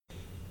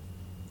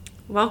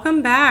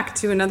Welcome back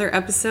to another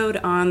episode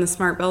on the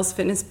Smart Bells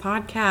Fitness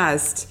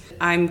Podcast.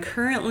 I'm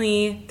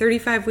currently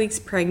 35 weeks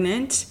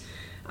pregnant.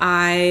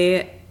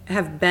 I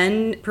have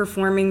been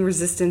performing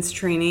resistance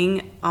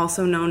training,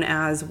 also known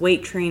as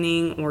weight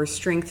training or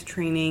strength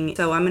training.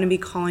 So I'm going to be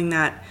calling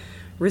that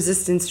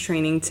resistance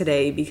training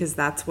today because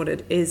that's what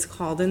it is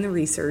called in the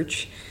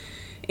research.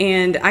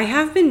 And I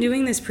have been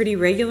doing this pretty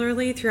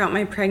regularly throughout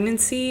my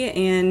pregnancy,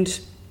 and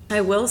I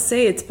will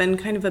say it's been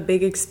kind of a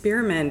big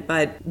experiment,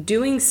 but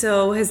doing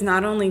so has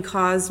not only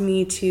caused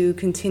me to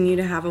continue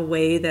to have a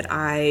way that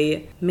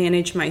I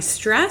manage my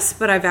stress,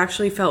 but I've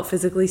actually felt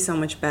physically so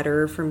much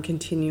better from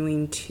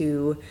continuing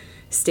to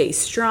stay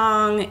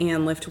strong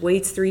and lift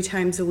weights 3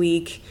 times a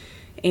week.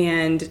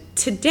 And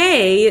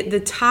today, the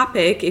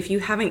topic, if you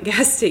haven't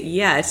guessed it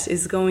yet,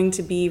 is going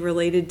to be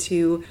related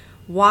to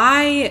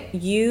why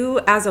you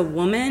as a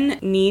woman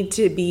need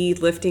to be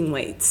lifting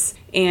weights.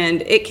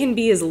 And it can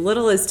be as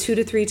little as 2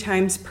 to 3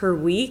 times per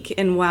week.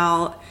 And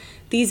while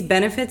these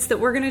benefits that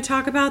we're going to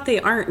talk about, they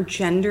aren't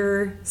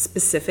gender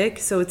specific.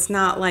 So it's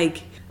not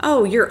like,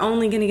 oh, you're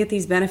only going to get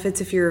these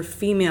benefits if you're a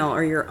female,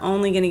 or you're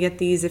only going to get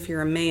these if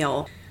you're a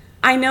male.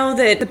 I know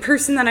that the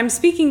person that I'm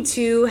speaking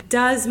to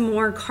does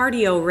more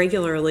cardio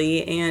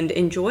regularly and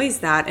enjoys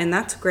that, and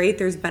that's great.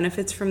 There's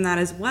benefits from that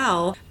as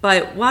well.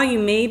 But while you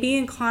may be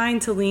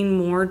inclined to lean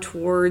more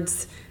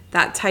towards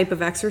that type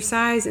of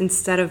exercise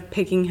instead of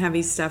picking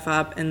heavy stuff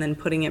up and then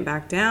putting it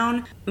back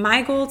down,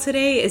 my goal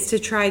today is to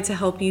try to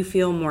help you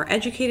feel more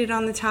educated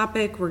on the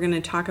topic. We're going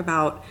to talk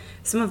about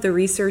some of the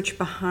research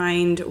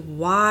behind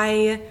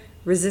why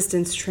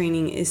resistance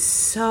training is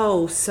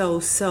so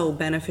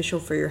beneficial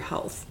for your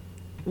health.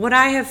 What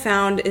I have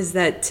found is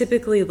that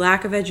typically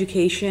lack of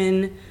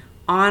education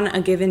on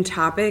a given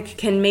topic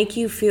can make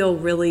you feel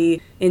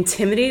really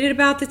intimidated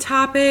about the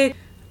topic,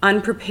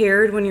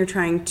 unprepared when you're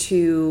trying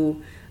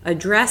to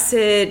address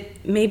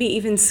it, maybe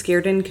even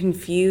scared and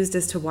confused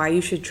as to why you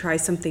should try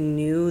something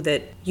new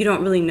that you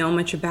don't really know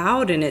much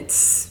about, and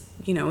it's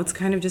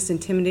kind of just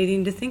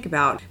intimidating to think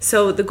about.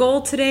 So the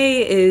goal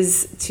today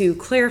is to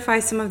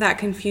clarify some of that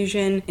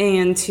confusion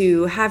and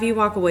to have you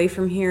walk away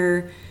from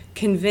here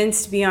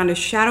convinced beyond a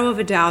shadow of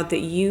a doubt that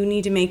you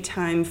need to make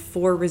time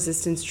for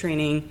resistance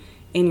training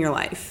in your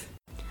life.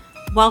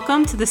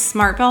 Welcome to the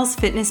Smart Bells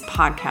Fitness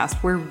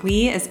Podcast, where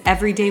we as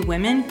everyday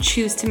women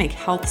choose to make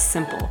health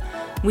simple.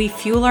 We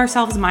fuel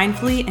ourselves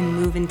mindfully and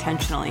move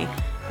intentionally.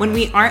 When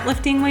we aren't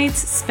lifting weights,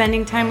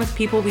 spending time with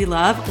people we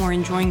love, or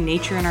enjoying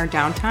nature in our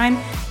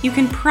downtime, you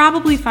can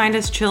probably find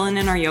us chilling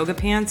in our yoga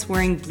pants,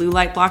 wearing blue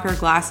light blocker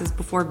glasses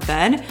before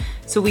bed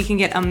so we can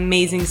get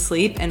amazing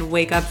sleep and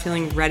wake up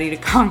feeling ready to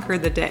conquer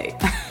the day.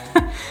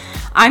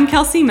 I'm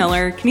Kelsey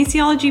Miller,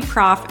 kinesiology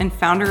prof and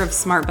founder of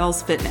Smart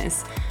Bells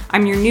Fitness.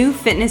 I'm your new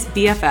fitness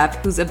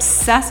BFF who's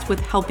obsessed with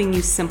helping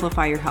you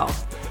simplify your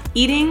health.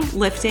 Eating,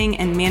 lifting,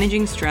 and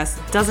managing stress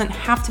doesn't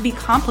have to be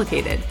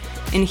complicated.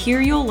 And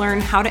here you'll learn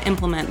how to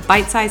implement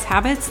bite-sized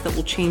habits that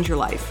will change your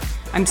life.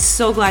 I'm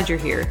so glad you're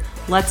here.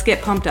 Let's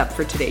get pumped up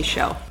for today's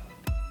show.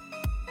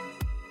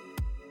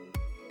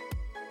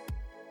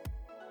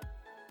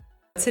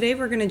 Today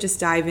we're going to just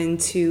dive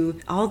into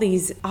all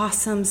these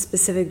awesome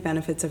specific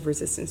benefits of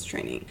resistance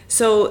training.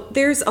 So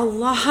there's a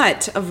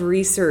lot of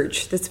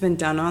research that's been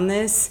done on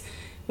this.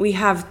 We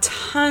have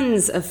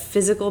tons of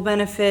physical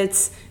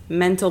benefits,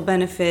 mental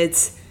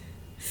benefits,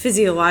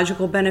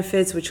 physiological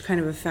benefits, which kind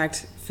of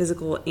affect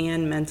physical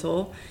and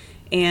mental.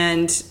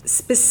 And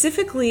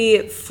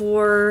specifically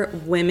for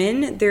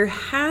women, there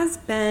has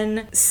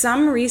been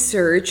some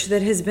research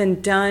that has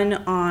been done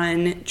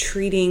on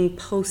treating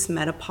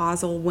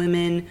postmenopausal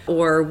women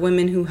or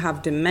women who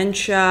have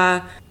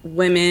dementia,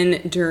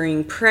 women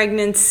during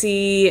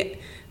pregnancy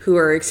who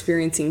are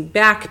experiencing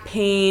back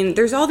pain.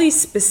 There's all these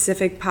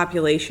specific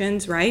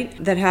populations, right,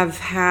 that have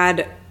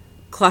had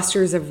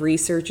clusters of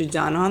research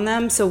done on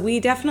them. So we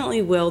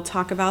definitely will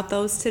talk about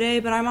those today,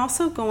 but I'm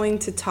also going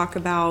to talk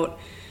about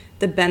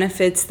the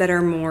benefits that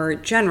are more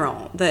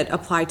general, that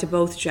apply to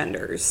both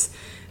genders.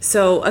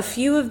 So a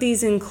few of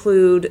these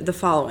include the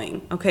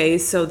following. Okay,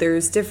 so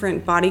there's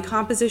different body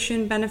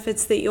composition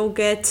benefits that you'll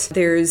get.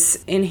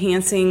 There's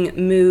enhancing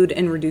mood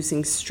and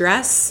reducing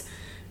stress,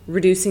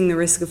 reducing the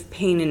risk of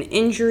pain and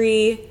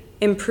injury.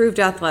 Improved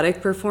athletic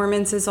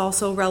performance is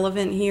also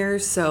relevant here,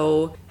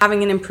 so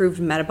having an improved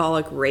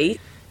metabolic rate,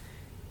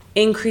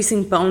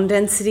 increasing bone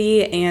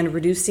density and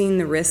reducing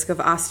the risk of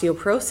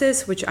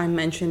osteoporosis, which I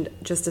mentioned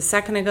just a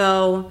second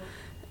ago,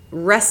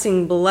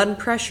 resting blood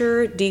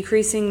pressure,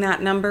 decreasing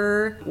that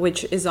number,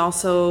 which is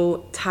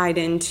also tied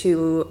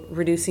into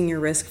reducing your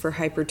risk for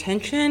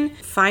hypertension.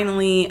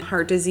 Finally,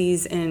 heart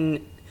disease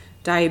and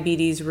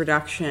diabetes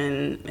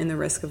reduction in the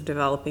risk of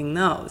developing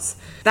those.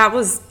 That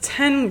was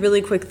 10 really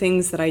quick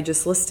things that I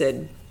just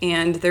listed.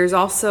 And there's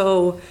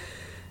also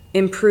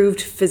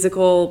improved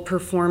physical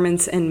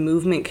performance and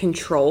movement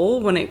control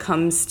when it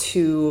comes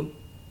to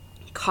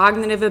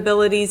cognitive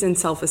abilities and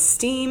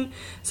self-esteem.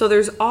 So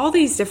there's all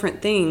these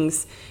different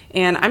things.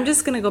 And I'm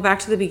just going to go back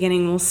to the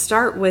beginning. We'll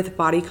start with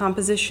body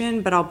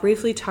composition, but I'll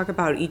briefly talk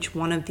about each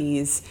one of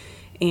these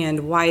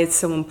and why it's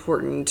so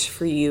important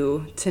for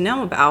you to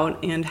know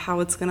about and how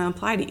it's going to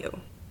apply to you.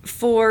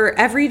 For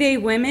everyday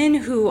women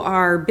who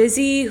are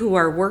busy, who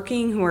are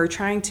working, who are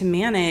trying to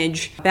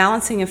manage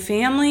balancing a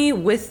family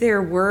with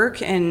their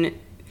work and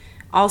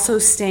also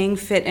staying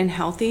fit and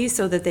healthy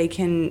so that they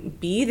can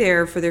be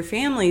there for their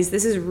families,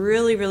 this is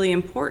really, really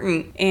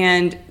important.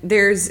 And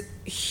there's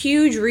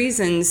huge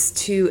reasons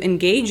to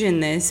engage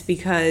in this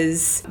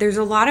because there's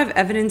a lot of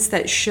evidence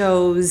that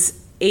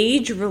shows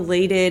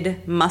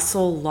age-related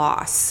muscle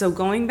loss. So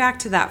going back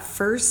to that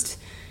first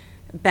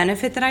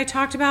benefit that I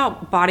talked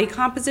about, body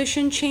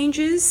composition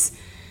changes.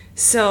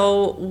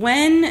 So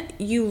when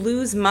you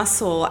lose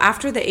muscle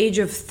after the age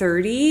of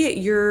 30,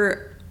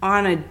 you're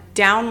on a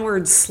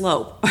downward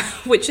slope,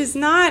 which is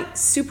not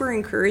super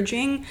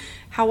encouraging.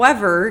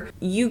 However,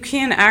 you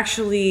can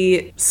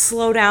actually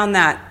slow down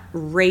that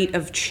rate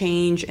of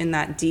change and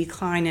that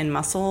decline in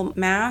muscle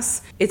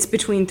mass. It's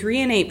between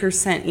 3 and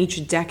 8%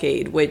 each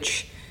decade,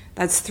 which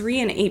that's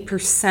 3 and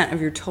 8%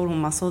 of your total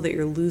muscle that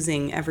you're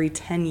losing every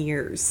 10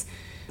 years.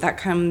 That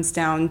comes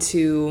down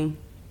to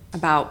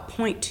about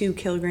 0.2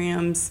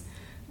 kilograms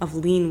of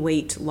lean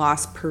weight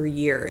loss per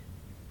year.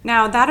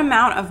 Now, that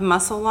amount of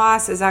muscle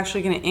loss is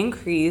actually going to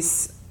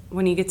increase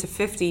when you get to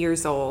 50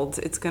 years old.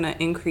 It's going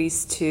to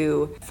increase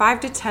to 5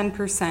 to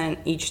 10%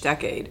 each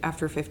decade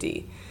after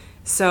 50.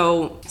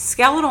 So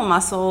skeletal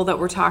muscle that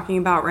we're talking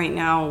about right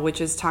now,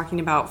 which is talking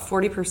about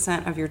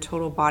 40% of your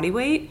total body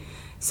weight.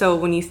 So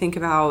when you think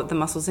about the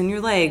muscles in your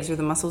legs or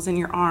the muscles in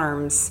your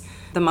arms,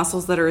 the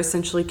muscles that are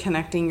essentially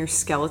connecting your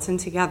skeleton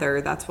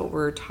together, that's what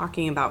we're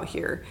talking about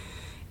here.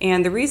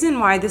 And the reason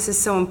why this is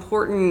so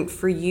important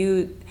for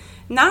you,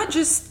 not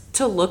just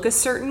to look a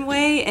certain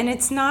way, and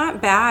it's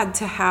not bad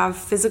to have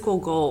physical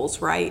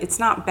goals, right? It's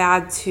not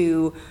bad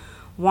to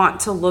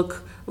want to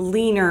look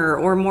leaner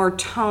or more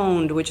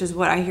toned, which is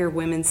what I hear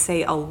women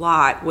say a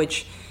lot,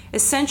 which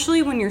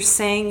essentially when you're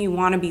saying you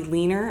want to be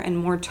leaner and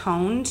more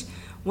toned,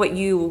 what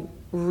you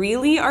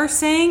really are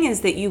saying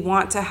is that you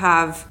want to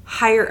have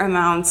higher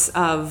amounts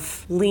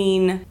of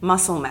lean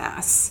muscle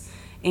mass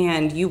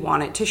and you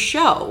want it to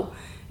show.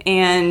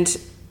 And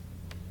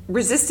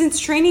resistance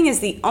training is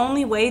the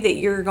only way that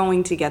you're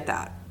going to get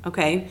that,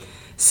 okay?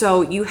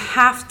 So you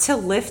have to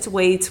lift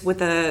weights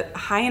with a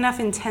high enough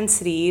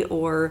intensity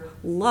or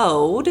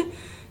load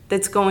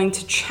that's going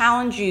to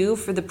challenge you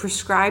for the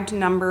prescribed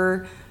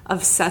number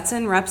of sets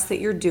and reps that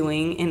you're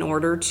doing in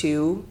order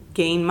to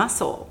gain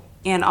muscle.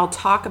 And I'll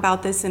talk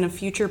about this in a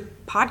future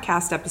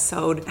podcast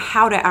episode,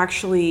 how to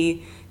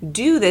actually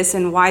do this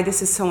and why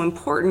this is so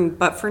important.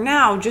 But for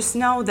now, just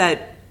know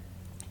that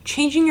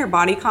changing your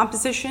body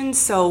composition,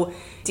 so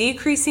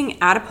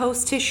decreasing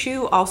adipose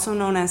tissue, also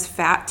known as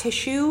fat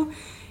tissue,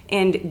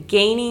 and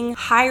gaining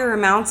higher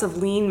amounts of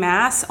lean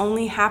mass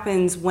only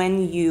happens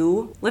when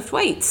you lift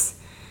weights.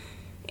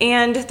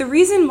 And the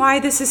reason why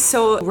this is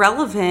so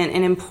relevant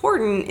and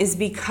important is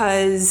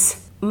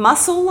because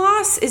muscle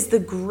loss is the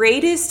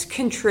greatest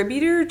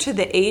contributor to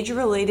the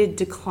age-related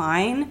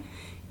decline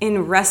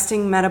in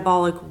resting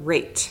metabolic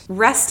rate.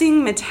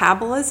 Resting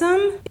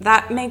metabolism,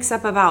 that makes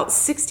up about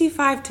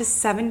 65 to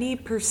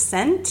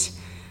 70%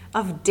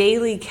 of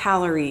daily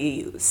calorie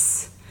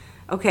use.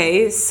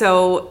 Okay,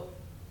 so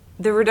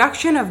the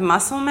reduction of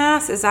muscle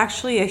mass is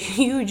actually a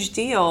huge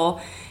deal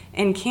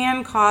and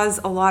can cause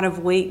a lot of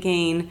weight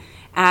gain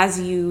as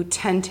you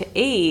tend to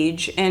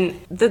age. And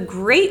the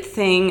great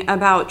thing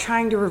about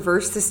trying to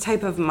reverse this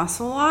type of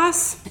muscle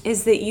loss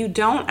is that you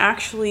don't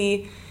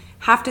actually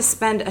have to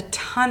spend a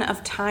ton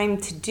of time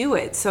to do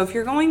it. So if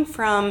you're going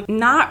from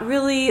not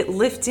really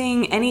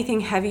lifting anything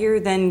heavier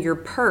than your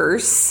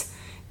purse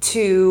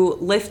to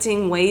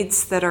lifting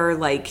weights that are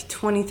like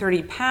 20,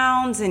 30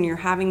 pounds and you're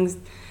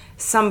having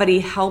somebody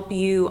help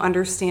you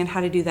understand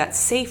how to do that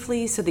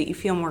safely so that you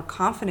feel more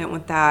confident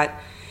with that,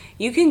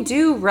 you can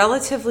do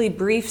relatively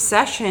brief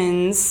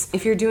sessions.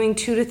 If you're doing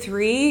 2 to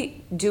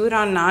 3, do it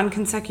on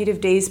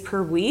non-consecutive days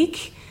per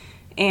week.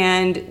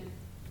 And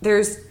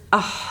there's a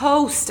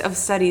host of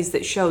studies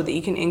that show that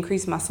you can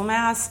increase muscle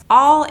mass,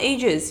 all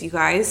ages, you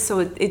guys. So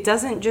it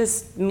doesn't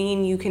just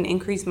mean you can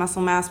increase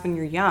muscle mass when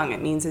you're young.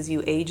 It means as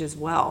you age as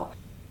well.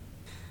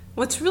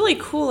 What's really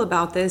cool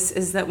about this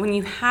is that when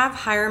you have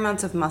higher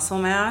amounts of muscle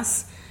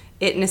mass,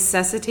 it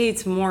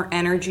necessitates more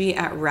energy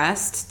at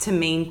rest to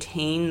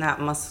maintain that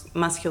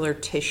muscular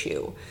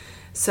tissue.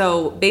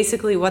 So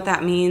basically what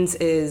that means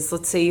is,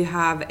 let's say you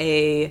have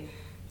a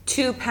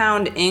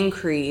 2-pound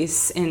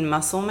increase in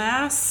muscle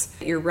mass,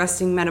 your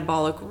resting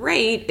metabolic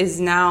rate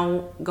is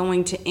now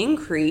going to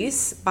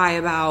increase by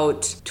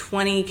about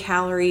 20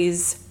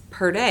 calories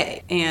per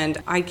day. And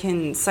I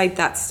can cite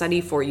that study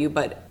for you.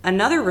 But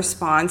another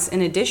response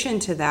in addition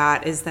to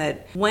that is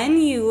that when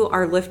you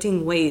are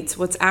lifting weights,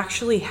 what's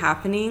actually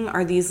happening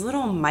are these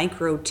little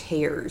micro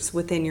tears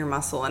within your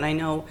muscle. And I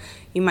know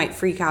you might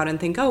freak out and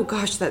think, oh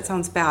gosh, that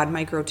sounds bad,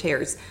 micro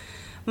tears.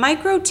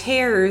 Micro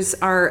tears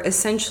are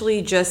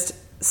essentially just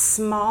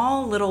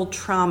small little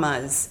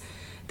traumas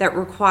that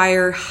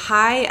require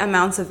high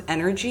amounts of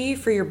energy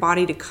for your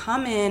body to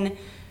come in,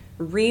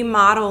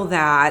 remodel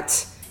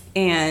that,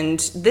 And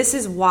this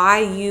is why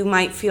you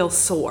might feel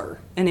sore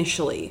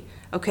initially.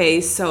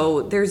 Okay,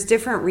 so there's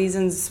different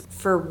reasons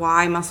for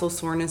why muscle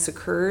soreness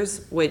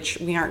occurs, which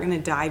we aren't going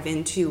to dive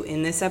into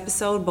in this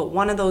episode, but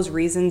one of those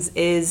reasons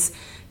is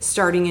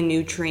starting a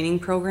new training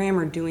program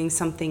or doing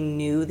something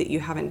new that you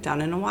haven't done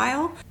in a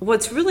while.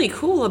 What's really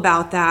cool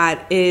about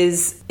that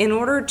is in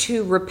order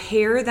to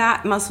repair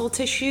that muscle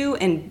tissue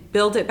and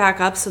build it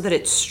back up so that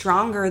it's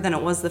stronger than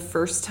it was the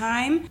first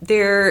time,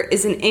 there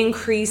is an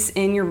increase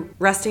in your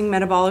resting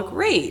metabolic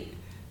rate.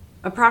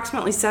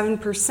 Approximately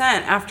 7%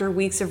 after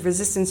weeks of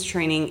resistance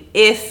training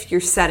if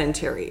you're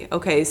sedentary.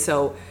 Okay,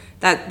 so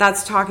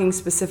that's talking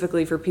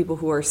specifically for people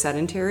who are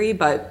sedentary,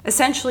 but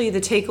essentially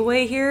the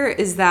takeaway here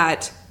is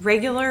that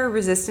regular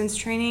resistance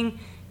training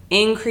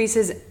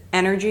increases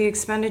energy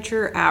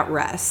expenditure at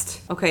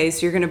rest. Okay,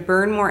 so you're gonna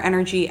burn more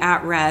energy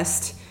at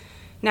rest.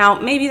 Now,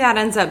 maybe that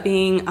ends up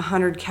being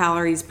 100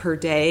 calories per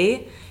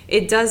day.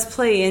 It does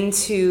play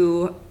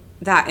into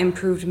that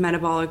improved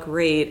metabolic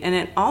rate. And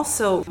it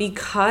also,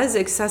 because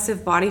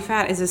excessive body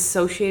fat is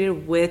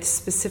associated with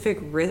specific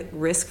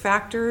risk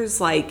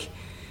factors like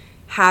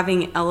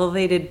having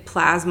elevated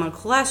plasma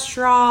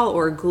cholesterol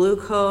or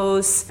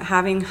glucose,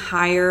 having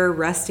higher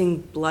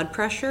resting blood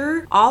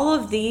pressure, all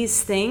of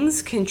these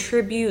things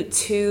contribute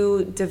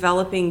to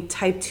developing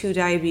type 2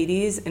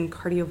 diabetes and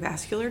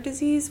cardiovascular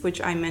disease, which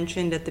I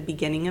mentioned at the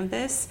beginning of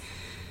this.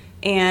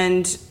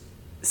 And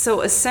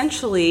so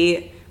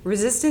essentially,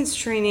 resistance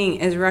training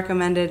is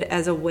recommended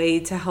as a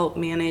way to help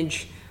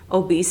manage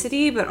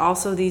obesity, but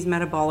also these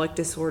metabolic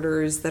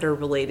disorders that are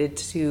related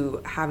to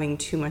having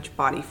too much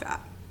body fat.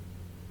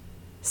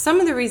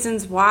 Some of the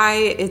reasons why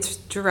it's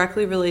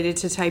directly related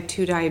to type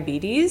 2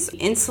 diabetes,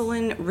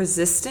 insulin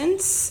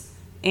resistance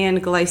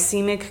and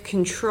glycemic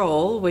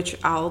control, which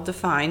I'll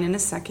define in a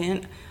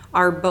second,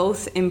 are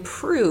both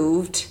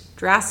improved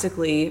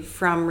drastically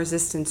from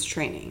resistance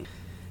training.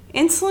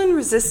 Insulin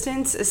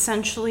resistance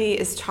essentially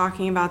is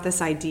talking about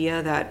this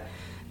idea that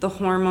the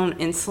hormone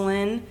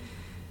insulin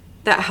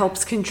that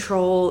helps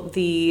control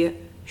the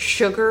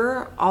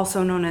sugar,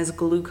 also known as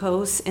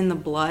glucose in the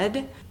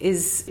blood,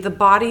 is the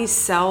body's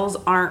cells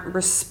aren't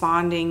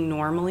responding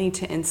normally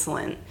to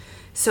insulin.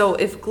 So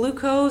if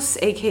glucose,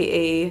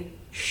 aka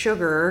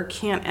sugar,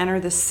 can't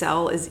enter the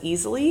cell as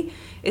easily,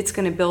 it's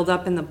going to build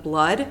up in the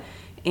blood,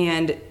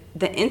 and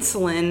the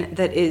insulin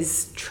that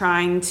is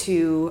trying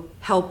to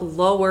help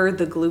lower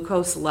the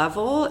glucose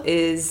level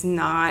is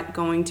not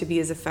going to be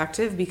as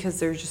effective because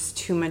there's just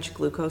too much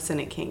glucose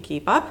and it can't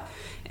keep up,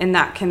 and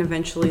that can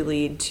eventually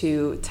lead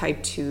to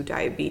type 2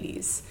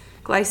 diabetes.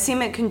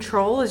 Glycemic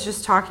control is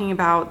just talking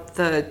about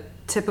the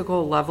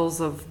typical levels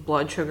of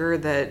blood sugar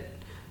that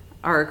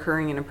are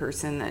occurring in a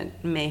person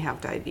that may have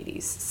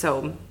diabetes.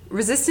 So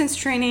resistance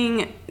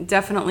training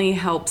definitely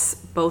helps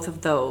both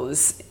of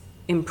those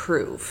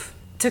improve.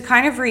 To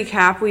kind of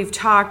recap, we've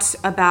talked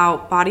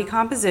about body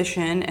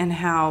composition and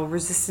how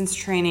resistance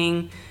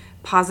training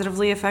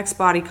positively affects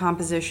body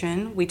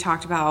composition. We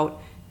talked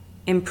about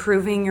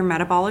improving your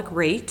metabolic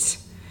rate.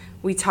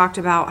 We talked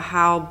about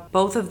how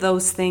both of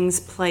those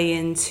things play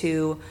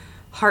into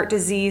heart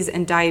disease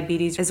and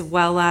diabetes as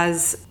well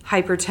as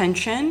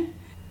hypertension.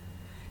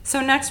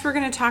 So next we're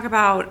going to talk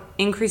about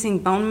increasing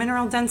bone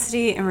mineral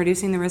density and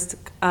reducing the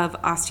risk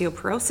of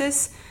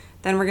osteoporosis.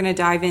 Then we're going to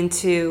dive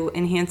into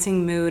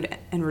enhancing mood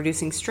and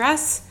reducing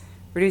stress,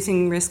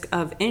 reducing risk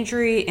of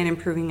injury, and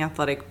improving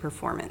athletic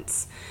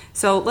performance.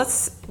 So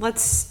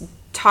let's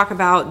talk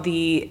about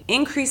the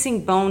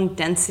increasing bone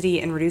density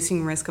and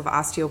reducing risk of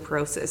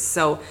osteoporosis.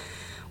 So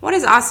what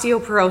is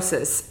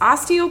osteoporosis?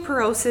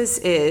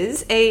 Osteoporosis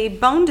is a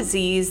bone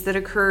disease that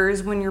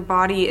occurs when your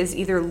body is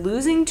either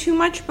losing too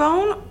much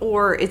bone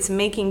or it's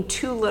making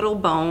too little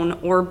bone,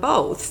 or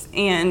both.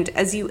 And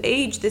as you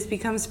age, this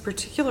becomes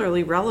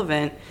particularly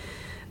relevant.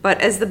 But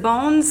as the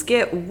bones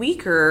get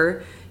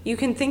weaker, you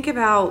can think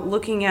about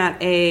looking at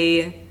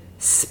a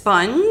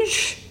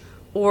sponge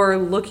or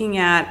looking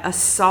at a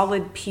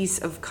solid piece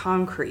of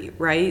concrete,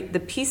 right?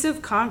 The piece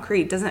of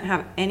concrete doesn't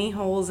have any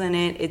holes in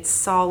it. It's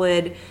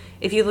solid.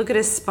 If you look at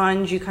a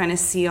sponge, you kind of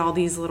see all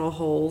these little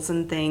holes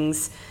and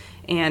things,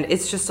 and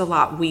it's just a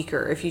lot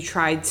weaker. If you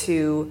tried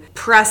to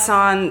press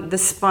on the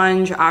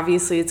sponge,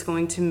 obviously it's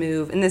going to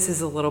move. And this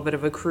is a little bit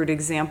of a crude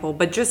example,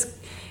 but just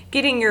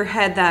getting your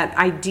head that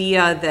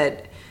idea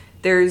that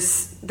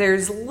there's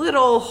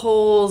little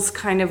holes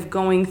kind of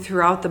going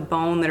throughout the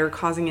bone that are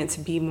causing it to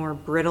be more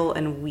brittle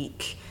and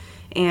weak.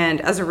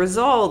 And as a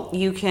result,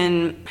 you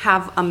can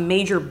have a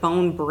major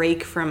bone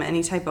break from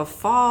any type of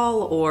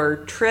fall or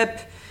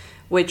trip,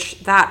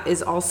 which that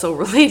is also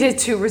related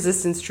to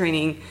resistance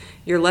training.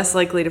 You're less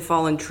likely to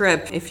fall and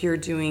trip if you're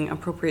doing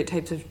appropriate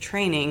types of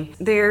training.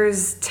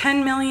 There's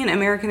 10 million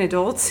American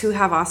adults who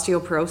have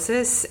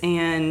osteoporosis,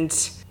 and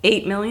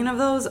 8 million of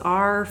those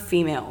are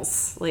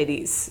females,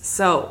 ladies.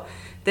 So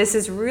this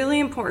is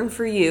really important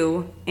for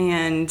you.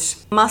 And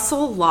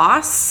muscle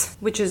loss,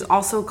 which is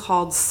also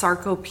called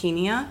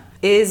sarcopenia,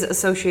 is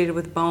associated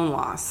with bone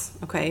loss.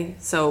 Okay,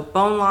 so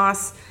bone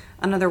loss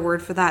Another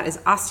word for that is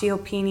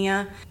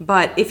osteopenia.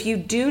 But if you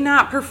do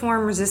not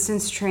perform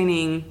resistance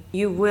training,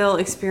 you will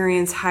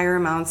experience higher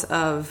amounts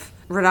of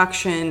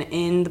reduction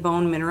in the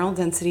bone mineral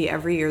density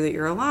every year that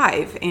you're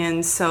alive.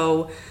 And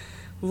so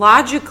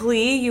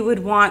logically, you would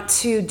want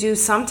to do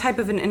some type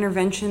of an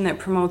intervention that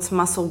promotes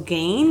muscle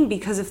gain,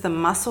 because if the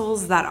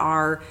muscles that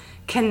are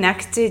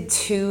connected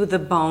to the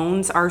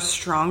bones are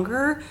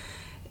stronger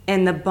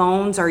and the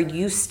bones are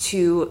used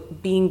to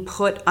being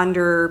put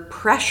under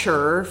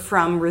pressure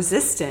from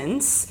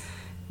resistance,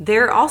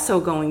 they're also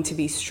going to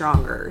be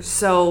stronger.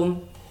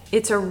 So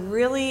it's a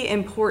really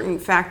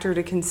important factor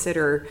to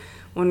consider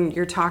when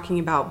you're talking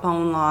about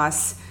bone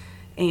loss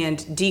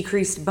and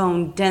decreased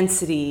bone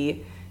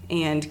density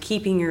and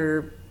keeping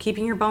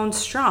your bones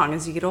strong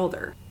as you get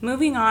older.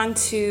 Moving on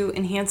to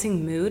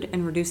enhancing mood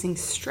and reducing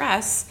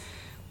stress,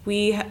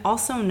 we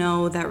also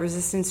know that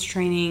resistance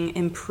training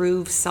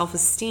improves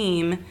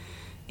self-esteem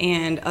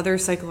and other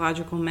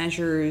psychological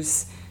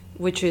measures,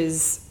 which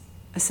is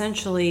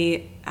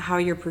essentially how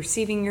you're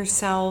perceiving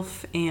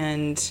yourself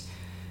and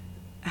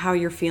how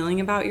you're feeling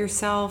about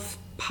yourself.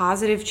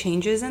 Positive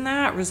changes in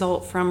that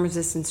result from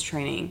resistance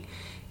training.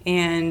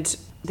 And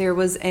there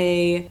was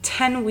a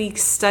 10-week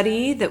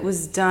study that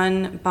was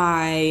done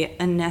by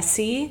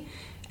Anesi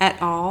et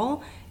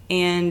al.,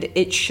 and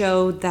it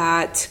showed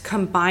that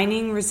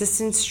combining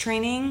resistance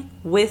training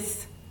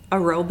with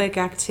aerobic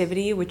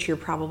activity, which you're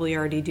probably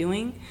already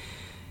doing,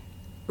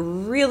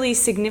 really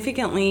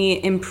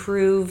significantly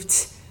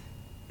improved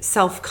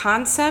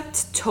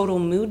self-concept, total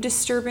mood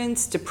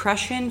disturbance,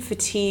 depression,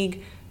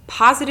 fatigue,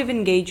 positive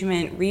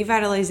engagement,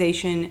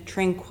 revitalization,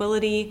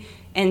 tranquility,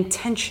 and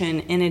tension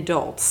in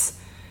adults.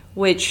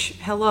 Which,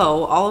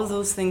 hello, all of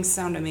those things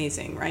sound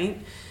amazing,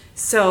 right?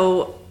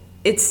 So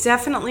it's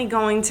definitely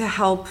going to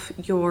help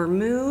your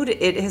mood.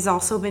 It has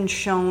also been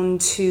shown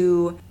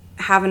to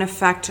have an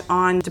effect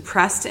on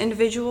depressed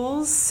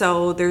individuals.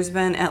 So there's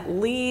been at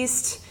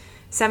least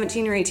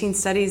 17 or 18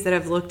 studies that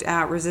have looked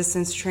at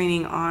resistance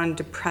training on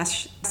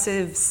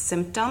depressive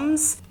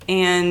symptoms.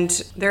 And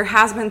there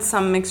has been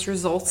some mixed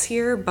results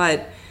here,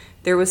 but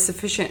there was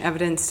sufficient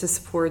evidence to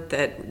support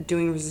that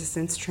doing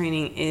resistance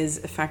training is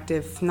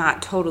effective,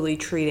 not totally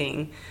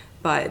treating,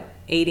 but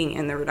aiding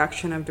in the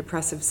reduction of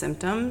depressive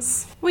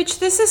symptoms. Which,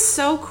 this is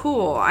so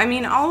cool. I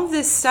mean, all of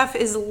this stuff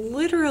is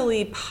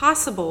literally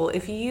possible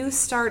if you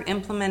start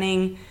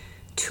implementing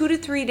 2 to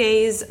 3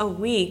 days a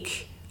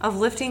week of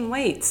lifting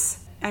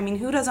weights. I mean,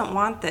 who doesn't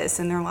want this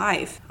in their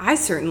life? I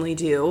certainly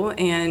do,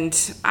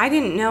 and I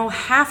didn't know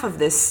half of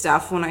this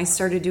stuff when I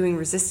started doing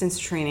resistance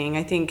training.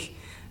 I think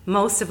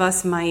most of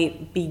us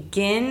might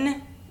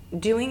begin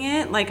doing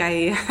it. Like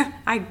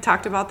I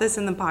talked about this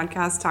in the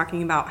podcast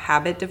talking about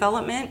habit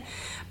development,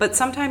 but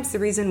sometimes the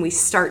reason we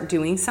start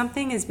doing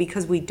something is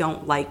because we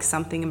don't like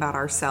something about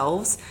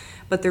ourselves,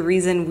 but the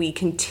reason we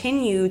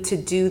continue to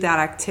do that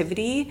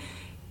activity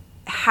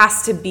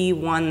has to be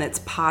one that's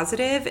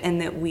positive and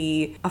that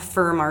we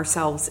affirm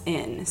ourselves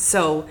in.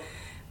 So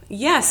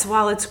yes,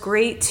 while it's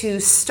great to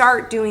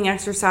start doing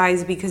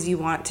exercise because you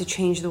want to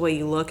change the way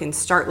you look and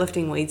start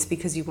lifting weights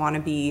because you want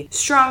to be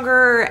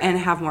stronger and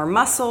have more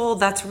muscle,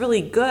 that's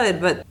really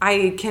good. But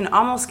I can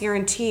almost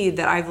guarantee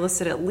that I've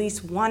listed at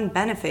least one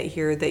benefit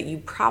here that you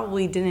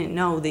probably didn't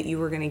know that you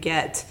were going to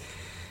get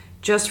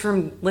just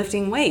from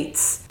lifting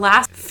weights.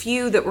 Last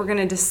few that we're going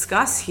to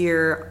discuss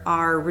here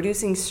are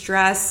reducing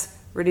stress,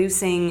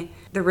 reducing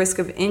the risk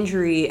of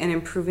injury, and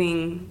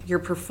improving your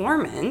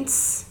performance.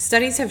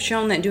 Studies have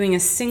shown that doing a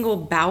single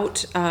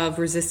bout of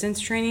resistance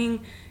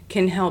training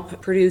can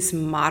help produce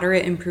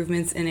moderate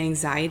improvements in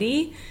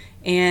anxiety.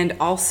 And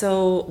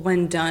also,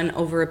 when done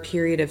over a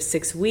period of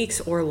 6 weeks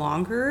or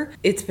longer,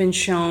 it's been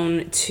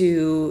shown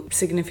to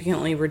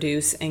significantly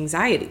reduce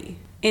anxiety.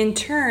 In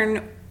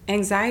turn,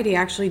 anxiety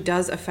actually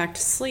does affect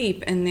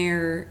sleep, and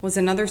there was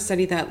another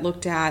study that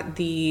looked at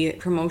the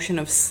promotion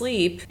of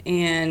sleep,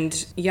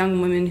 and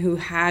young women who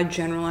had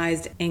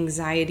generalized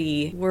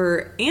anxiety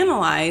were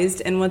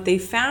analyzed, and what they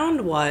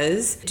found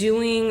was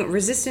doing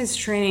resistance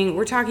training,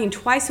 we're talking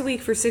twice a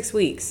week for 6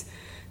 weeks.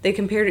 They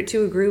compared it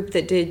to a group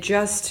that did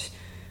just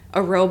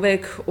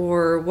aerobic,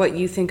 or what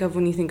you think of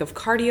when you think of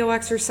cardio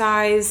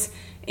exercise,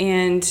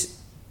 and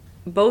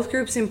both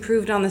groups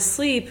improved on the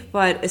sleep,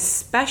 but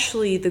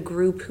especially the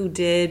group who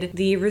did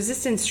the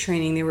resistance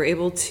training. They were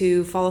able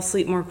to fall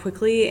asleep more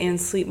quickly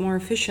and sleep more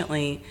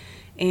efficiently.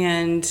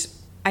 And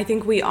I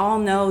think we all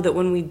know that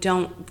when we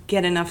don't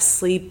get enough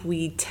sleep,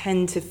 we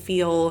tend to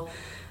feel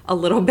a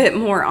little bit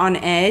more on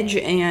edge,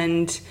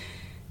 and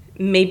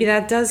maybe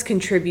that does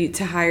contribute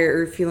to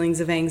higher feelings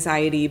of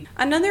anxiety.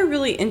 Another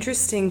really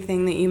interesting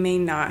thing that you may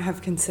not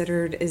have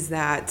considered is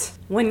that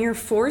when you're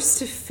forced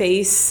to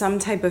face some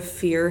type of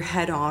fear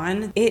head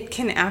on, it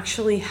can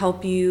actually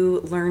help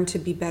you learn to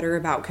be better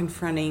about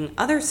confronting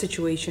other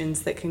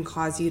situations that can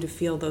cause you to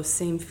feel those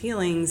same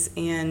feelings.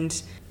 And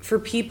for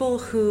people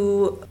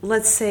who,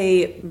 let's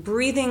say,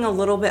 breathing a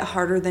little bit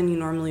harder than you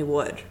normally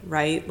would,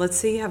 right? Let's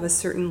say you have a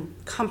certain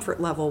comfort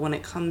level when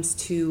it comes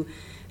to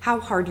how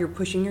hard you're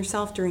pushing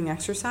yourself during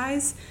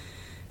exercise.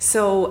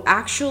 So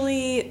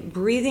actually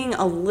breathing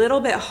a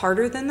little bit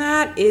harder than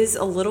that is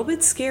a little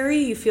bit scary.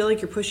 You feel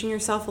like you're pushing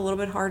yourself a little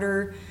bit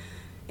harder,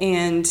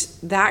 and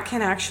that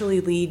can actually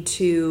lead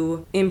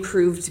to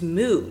improved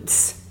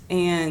moods.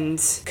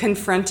 And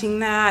confronting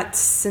that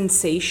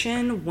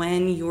sensation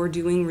when you're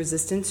doing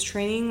resistance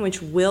training,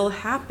 which will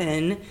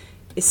happen,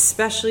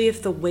 especially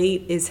if the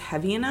weight is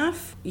heavy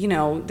enough,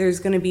 there's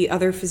going to be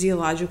other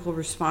physiological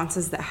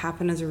responses that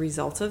happen as a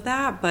result of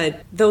that.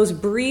 But those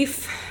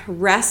brief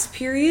rest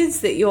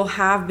periods that you'll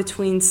have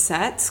between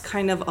sets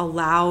kind of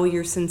allow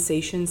your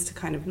sensations to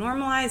kind of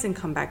normalize and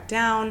come back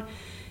down.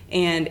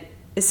 And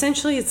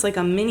essentially it's like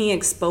a mini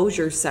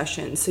exposure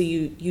session. So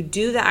you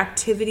do the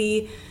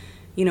activity,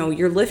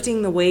 you're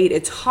lifting the weight,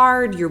 it's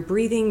hard, you're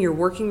breathing, you're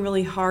working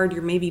really hard,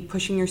 you're maybe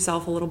pushing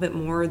yourself a little bit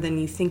more than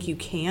you think you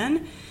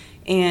can.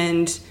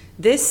 And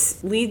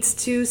this leads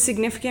to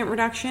significant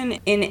reduction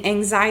in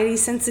anxiety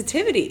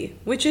sensitivity,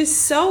 which is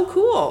so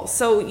cool.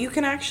 So you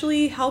can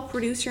actually help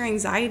reduce your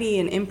anxiety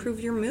and improve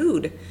your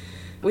mood,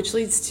 which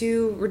leads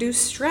to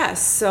reduced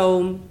stress.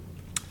 So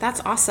that's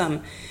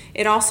awesome.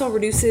 It also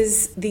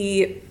reduces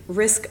the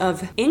risk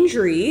of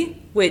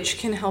injury, which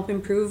can help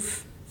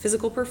improve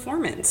physical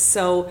performance.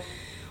 So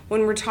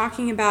when we're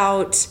talking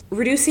about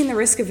reducing the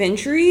risk of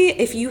injury,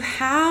 if you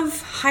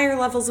have higher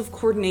levels of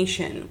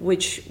coordination,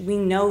 which we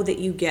know that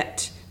you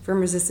get from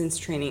resistance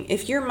training,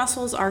 if your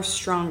muscles are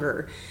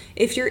stronger,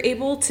 if you're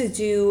able to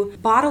do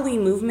bodily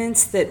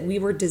movements that we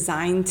were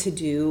designed to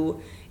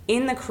do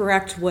in the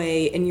correct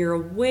way, and you're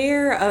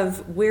aware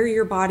of where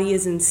your body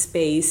is in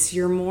space,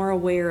 you're more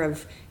aware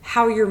of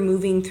how you're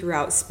moving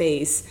throughout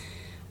space,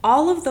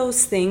 all of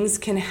those things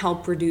can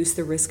help reduce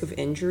the risk of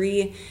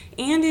injury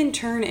and in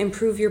turn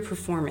improve your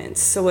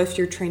performance. So if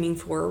you're training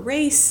for a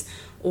race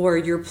or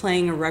you're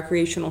playing a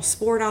recreational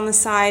sport on the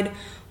side,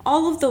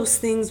 all of those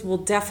things will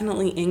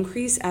definitely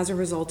increase as a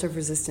result of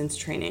resistance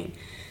training.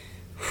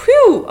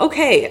 Whew,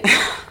 okay.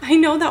 I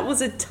know that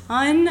was a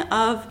ton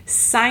of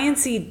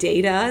science-y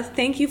data.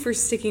 Thank you for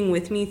sticking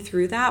with me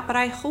through that, but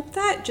I hope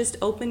that just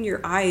opened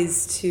your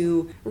eyes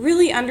to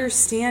really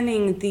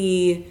understanding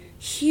the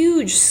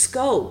huge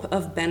scope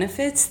of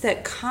benefits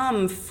that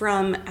come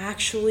from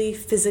actually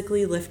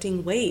physically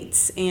lifting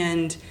weights.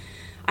 And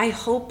I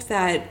hope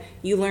that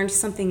you learned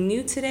something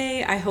new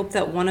today. I hope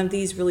that one of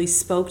these really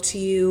spoke to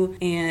you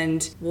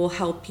and will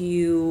help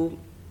you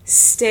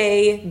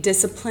stay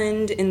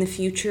disciplined in the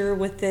future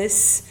with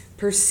this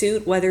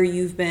pursuit, whether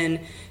you've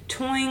been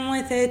toying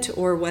with it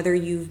or whether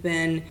you've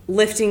been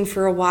lifting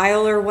for a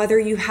while or whether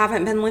you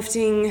haven't been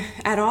lifting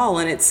at all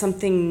and it's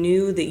something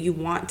new that you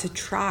want to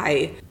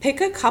try.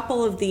 Pick a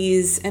couple of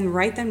these and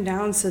write them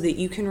down so that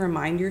you can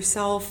remind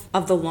yourself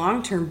of the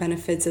long-term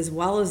benefits as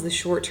well as the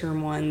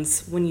short-term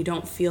ones when you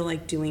don't feel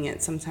like doing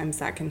it. Sometimes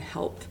that can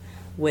help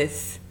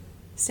with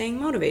staying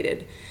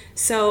motivated.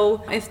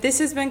 So if this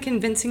has been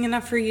convincing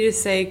enough for you to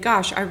say,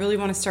 gosh, I really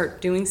want to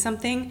start doing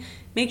something,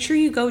 make sure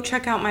you go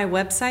check out my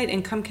website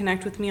and come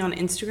connect with me on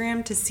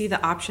Instagram to see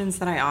the options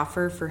that I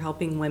offer for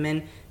helping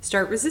women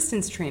start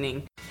resistance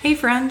training. Hey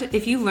friend,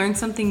 if you learned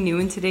something new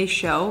in today's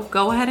show,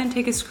 go ahead and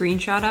take a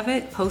screenshot of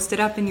it, post it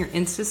up in your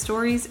Insta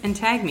stories, and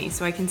tag me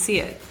so I can see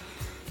it.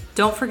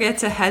 Don't forget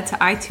to head to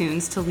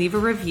iTunes to leave a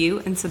review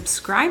and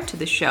subscribe to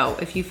the show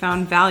if you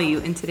found value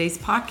in today's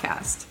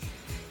podcast.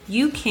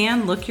 You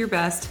can look your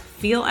best,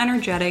 feel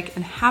energetic,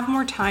 and have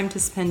more time to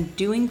spend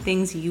doing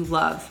things you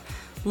love.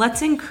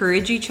 Let's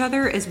encourage each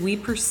other as we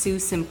pursue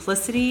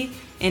simplicity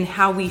in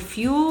how we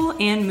fuel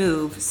and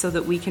move so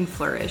that we can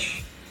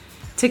flourish.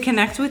 To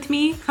connect with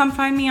me, come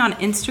find me on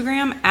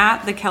Instagram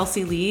at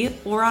 @TheKelseyLee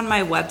or on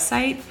my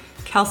website,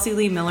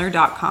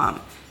 kelseyleemiller.com.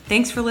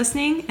 Thanks for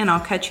listening, and I'll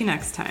catch you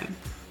next time.